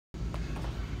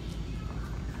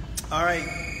All right,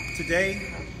 today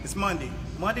is Monday.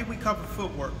 Monday we cover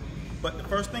footwork, but the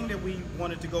first thing that we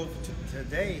wanted to go to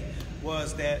today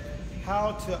was that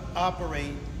how to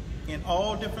operate in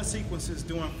all different sequences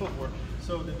doing footwork.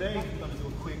 So today we're gonna do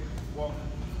a quick walk.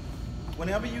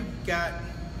 Whenever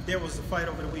there was a fight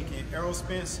over the weekend, Errol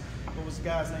Spence, what was the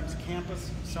guy's name?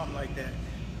 Campus, something like that.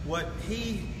 What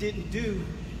he didn't do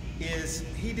is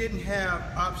he didn't have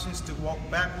options to walk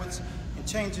backwards and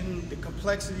changing the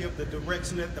complexity of the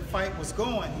direction that the fight was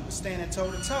going. He was standing toe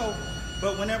to toe,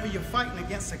 but whenever you're fighting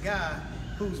against a guy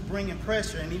who's bringing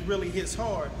pressure and he really hits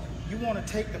hard, you want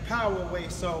to take the power away,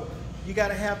 so you got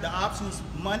to have the options.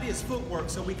 Monday is footwork,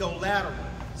 so we go lateral.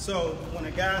 So when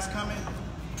a guy's coming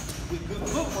with good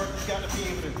footwork, you got to be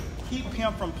able to keep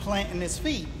him from planting his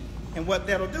feet. And what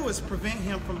that'll do is prevent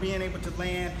him from being able to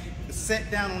land,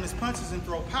 set down on his punches and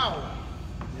throw power.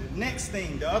 The next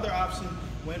thing, the other option,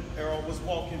 when Errol was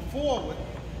walking forward,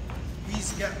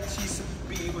 she's to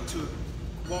be able to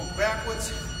walk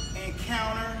backwards and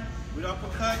counter with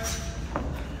uppercuts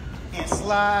and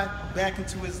slide back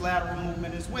into his lateral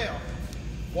movement as well.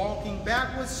 Walking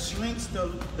backwards shrinks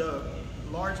the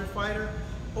larger fighter,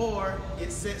 or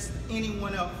it sets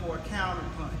anyone up for a counter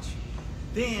punch.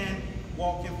 Then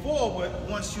walking forward,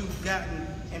 once you've gotten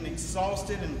and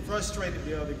exhausted and frustrated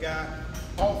the other guy,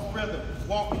 off rhythm,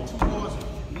 walking towards him,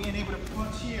 being able to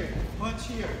punch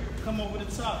here, come over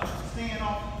the top, staying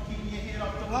off, keeping your head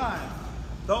off the line.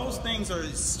 Those things are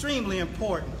extremely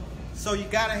important. So you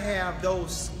gotta have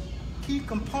those key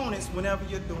components whenever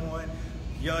you're doing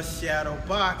your shadow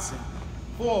boxing.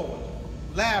 Forward,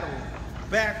 lateral,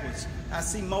 backwards. I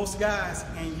see most guys,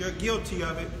 and you're guilty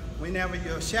of it, whenever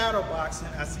you're shadow boxing,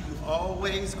 I see you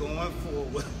always going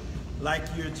forward like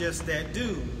you're just that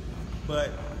dude.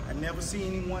 But I never see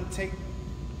anyone take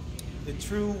the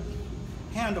true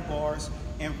handlebars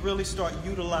and really start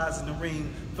utilizing the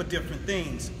ring for different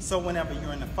things. So whenever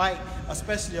you're in a fight,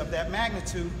 especially of that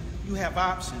magnitude, you have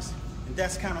options. And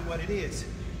that's kind of what it is.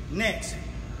 Next,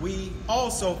 we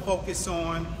also focus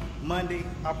on Monday,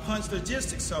 our punch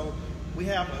logistics. So we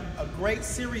have a great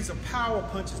series of power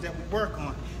punches that we work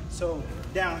on. So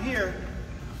down here,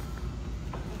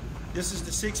 this is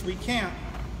the 6-week camp.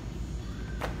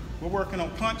 We're working on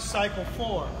punch cycle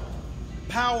 4.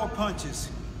 Power punches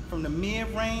from the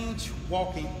mid-range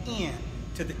walking in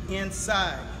to the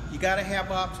inside. You gotta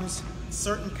have options,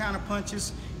 certain kind of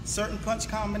punches, certain punch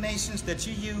combinations that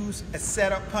you use as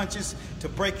setup punches to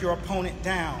break your opponent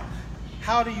down.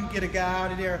 How do you get a guy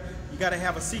out of there? You gotta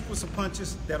have a sequence of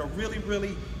punches that'll really,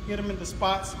 really hit them in the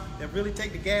spots, that really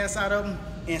take the gas out of them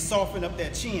and soften up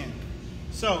that chin.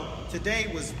 So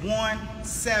today was 1,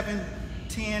 7,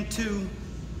 10, 2,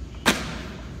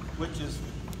 which is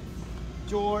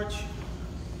George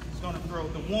is gonna throw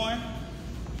the 1,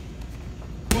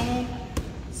 boom,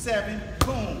 7,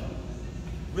 boom.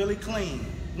 Really clean.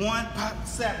 1, pop,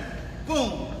 7,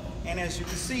 boom. And as you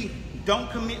can see, don't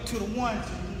commit to the 1 so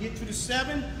you can get to the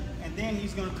 7, and then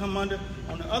he's gonna come under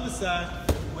on the other side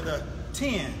with a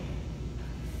 10.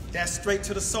 That's straight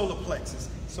to the solar plexus.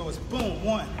 So it's boom,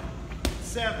 1,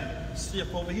 7,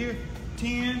 shift over here,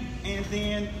 10, and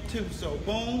then 2. So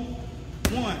boom,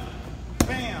 1,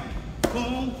 bam,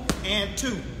 boom, and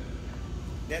 2.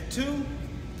 That 2,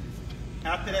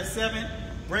 after that 7,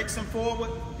 breaks him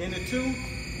forward, then the 2,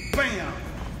 bam.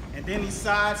 And then he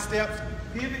side steps,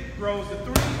 pivot, throws the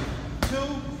 3, 2,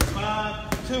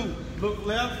 5, 2. Look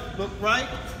left, look right,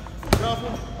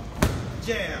 double,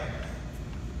 jab.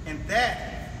 And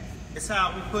that is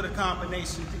how we put a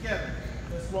combination together.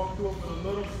 Let's walk through it with a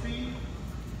little speed.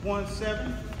 1,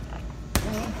 7,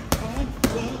 boom, boom,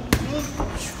 boom, boom.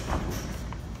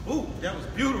 Ooh, that was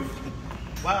beautiful.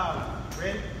 Wow,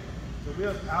 ready?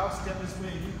 So I'll step this way,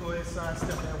 and you go ahead side step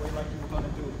that way like you were gonna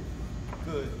do it.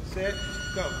 Good, set,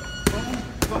 go. Boom,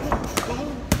 boom,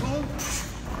 boom, boom,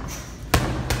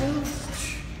 boom.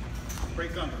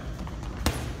 Break under.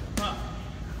 Pop.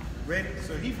 Ready?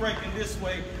 So he's breaking this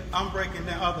way, I'm breaking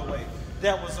the other way.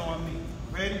 That was on me.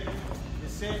 Ready? Get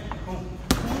set, boom,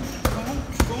 boom, boom,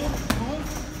 boom, boom.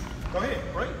 Go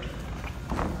ahead, break.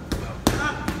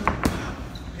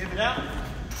 Pivot out.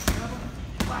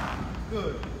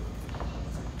 Good.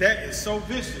 That is so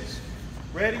vicious.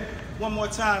 Ready? One more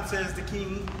time, says the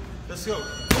king. Let's go.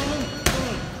 Boom,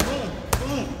 boom, boom,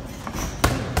 boom.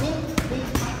 Boom,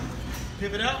 boom, boom.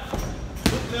 Pivot out.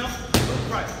 Look left,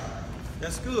 look right.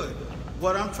 That's good.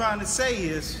 What I'm trying to say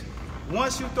is,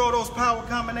 once you throw those power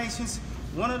combinations,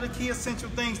 one of the key essential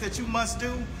things that you must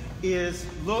do is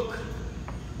look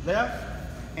left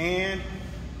and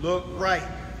look right.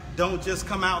 Don't just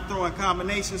come out throwing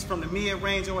combinations from the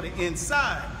mid-range or the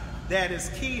inside. That is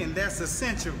key and that's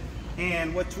essential.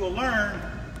 And what you'll learn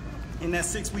in that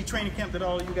 6-week training camp that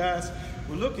all of you guys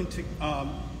were looking to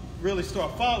really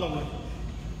start following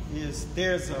is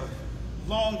there's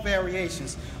long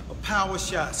variations of power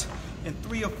shots in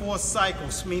 3 or 4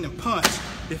 cycles, meaning punch,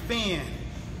 defend,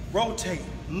 rotate,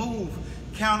 move,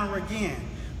 counter again,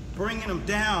 bringing them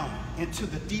down into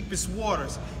the deepest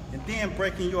waters, and then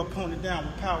breaking your opponent down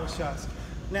with power shots.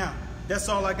 Now, that's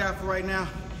all I got for right now.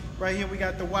 Right here, we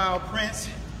got the Wild Prince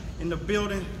in the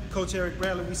building. Coach Eric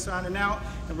Bradley, we signing out.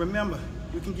 And remember,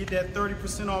 you can get that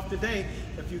 30% off today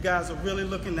if you guys are really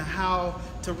looking to how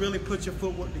to really put your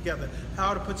footwork together,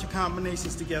 how to put your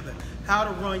combinations together, how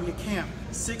to run your camp.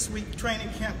 6-week training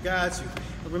camp guides you.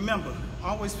 And remember,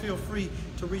 always feel free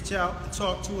to reach out and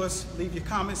talk to us. Leave your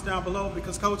comments down below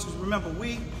because coaches, remember,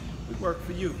 we work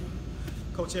for you.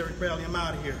 Coach Eric Bradley, I'm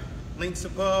out of here. Links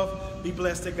above. Be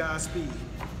blessed at Godspeed.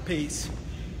 Peace.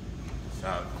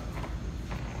 Shout out.